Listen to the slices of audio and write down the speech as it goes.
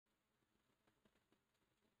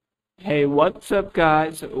Hey, what's up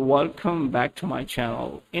guys? Welcome back to my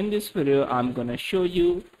channel. In this video, I'm gonna show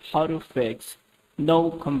you how to fix no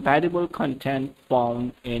compatible content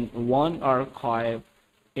found in one archive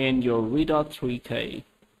in your Vita3k.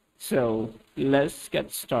 So let's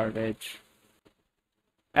get started.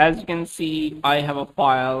 As you can see, I have a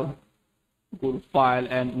file, go to file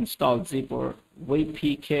and install zipper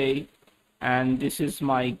vpk, and this is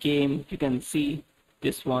my game. You can see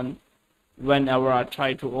this one. Whenever I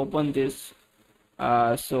try to open this,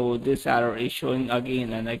 so this error is showing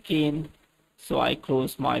again and again. So I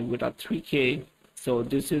close my Vita3k. So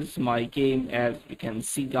this is my game. As you can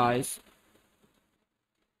see, guys,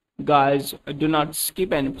 do not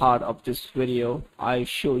skip any part of this video. I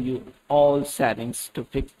show you all settings to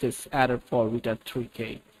fix this error for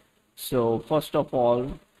Vita3k. So first of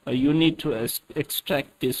all, you need to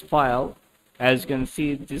extract this file. As you can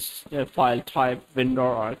see, this file type vendor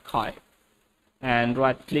archive, and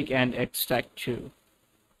right click and extract to.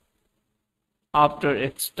 After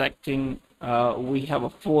extracting, we have a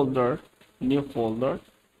folder, new folder,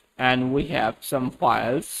 and we have some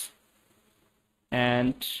files,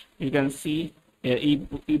 and you can see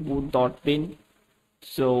eboot.bin.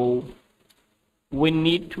 So we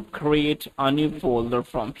need to create a new folder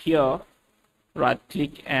from here. Right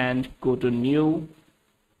click and go to new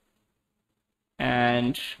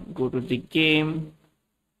and go to the game.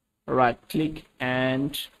 Right click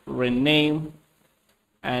and rename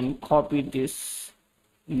and copy this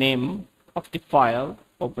name of the file.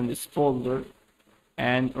 Open this folder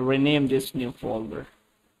and rename this new folder,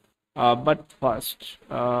 but first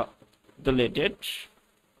delete it.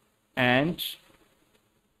 And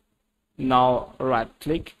now right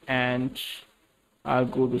click and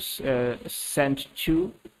go to send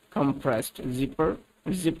to compressed zip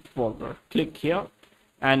folder. Click here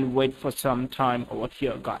and wait for some time over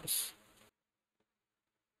here, guys.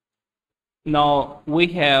 Now we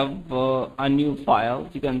have a new file,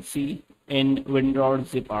 you can see, in vendor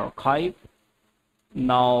zip archive.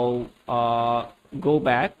 Now go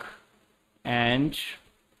back and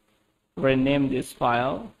rename this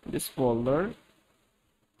file, this folder,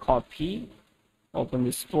 copy, open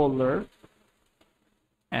this folder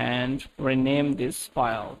and rename this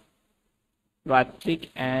file. Right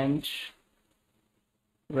click and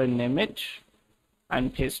rename it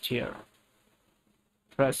and paste here.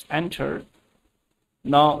 Press enter.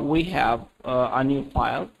 Now we have a new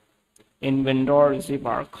file in vendor zip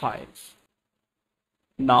archives.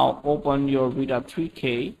 Now open your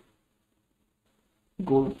Vita3k,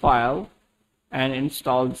 go to file and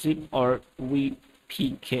install zip or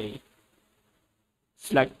vpk.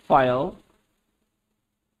 Select file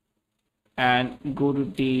and go to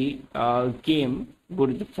the game, go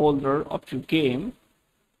to the folder of your game,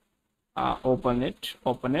 open it,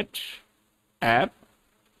 app,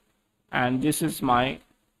 and this is my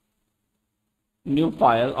new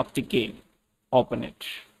file of the game. Open it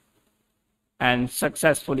and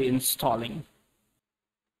successfully installing.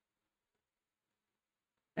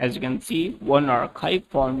 As you can see, one archive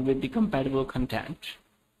found with the compatible content.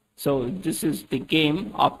 So this is the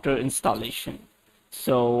game after installation.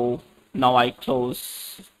 So now I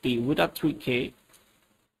close the Vita3k.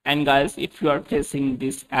 And guys, if you are facing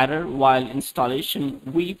this error while installation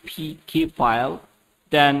vpk file,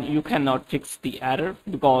 then you cannot fix the error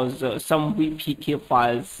because some vpk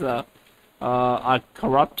files are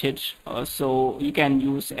corrupted. So you can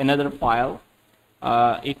use another file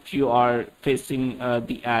if you are facing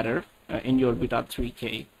the error in your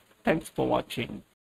Vita3k. Thanks for watching.